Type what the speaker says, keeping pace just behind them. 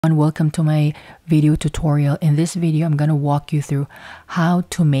And welcome to my video tutorial. In this video, I'm going to walk you through how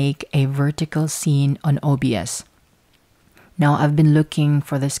to make a vertical scene on OBS. Now, I've been looking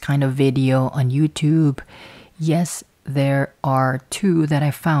for this kind of video on YouTube. Yes, there are two that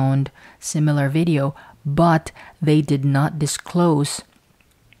I found similar video, but they did not disclose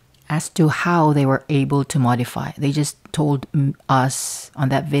as to how they were able to modify. They just told us on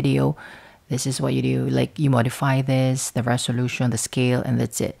that video, this is what you do, like you modify this, the resolution, the scale, and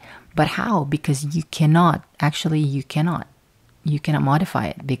that's it. But how? Because you cannot, actually you cannot modify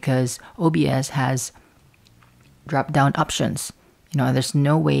it because OBS has drop down options. You know, there's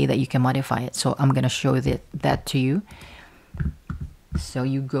no way that you can modify it. So I'm gonna show that to you. So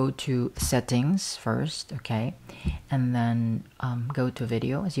you go to settings first, okay? And then go to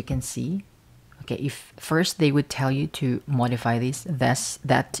video, as you can see. Okay, if first they would tell you to modify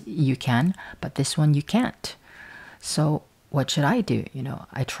that you can, but this one you can't. So what should I do? You know,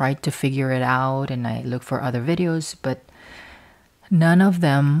 I tried to figure it out and I looked for other videos, but none of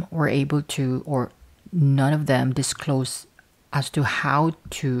them were able to, or none of them disclose as to how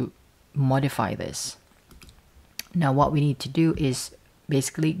to modify this. Now what we need to do is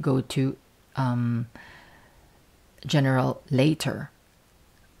basically go to general later.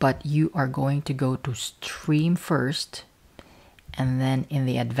 But you are going to go to stream first, and then in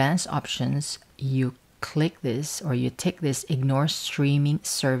the advanced options you click this, or you tick this, ignore streaming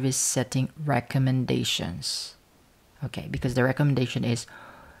service setting recommendations. Okay, because the recommendation is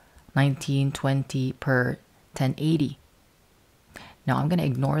 1920 per 1080. Now I'm gonna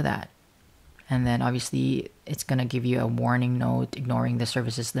ignore that, and then obviously it's gonna give you a warning note. Ignoring the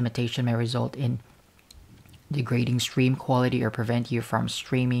services limitation may result in degrading stream quality or prevent you from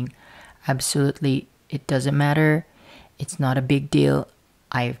streaming. Absolutely, it doesn't matter. It's not a big deal.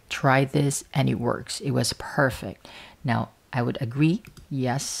 I've tried this and it works. It was perfect. Now I would agree,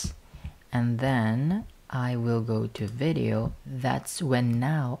 yes, and then I will go to video. That's when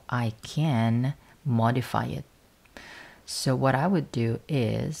now I can modify it. So what I would do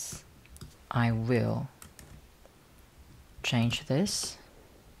is I will change this.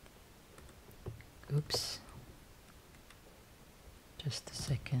 Oops. Just a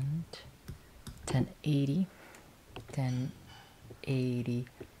second. 1080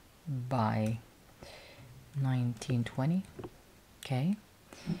 by 1920. Okay,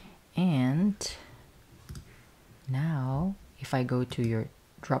 and now if I go to your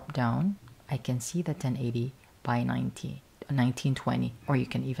drop down, I can see the 1080 by 1920, or you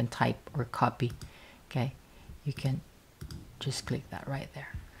can even type or copy. Okay, you can just click that right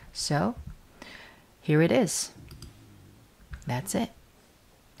there. So here it is. That's it.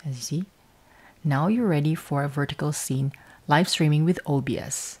 As you see, now you're ready for a vertical scene live streaming with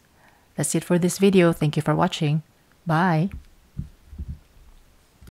OBS. That's it for this video. Thank you for watching. Bye.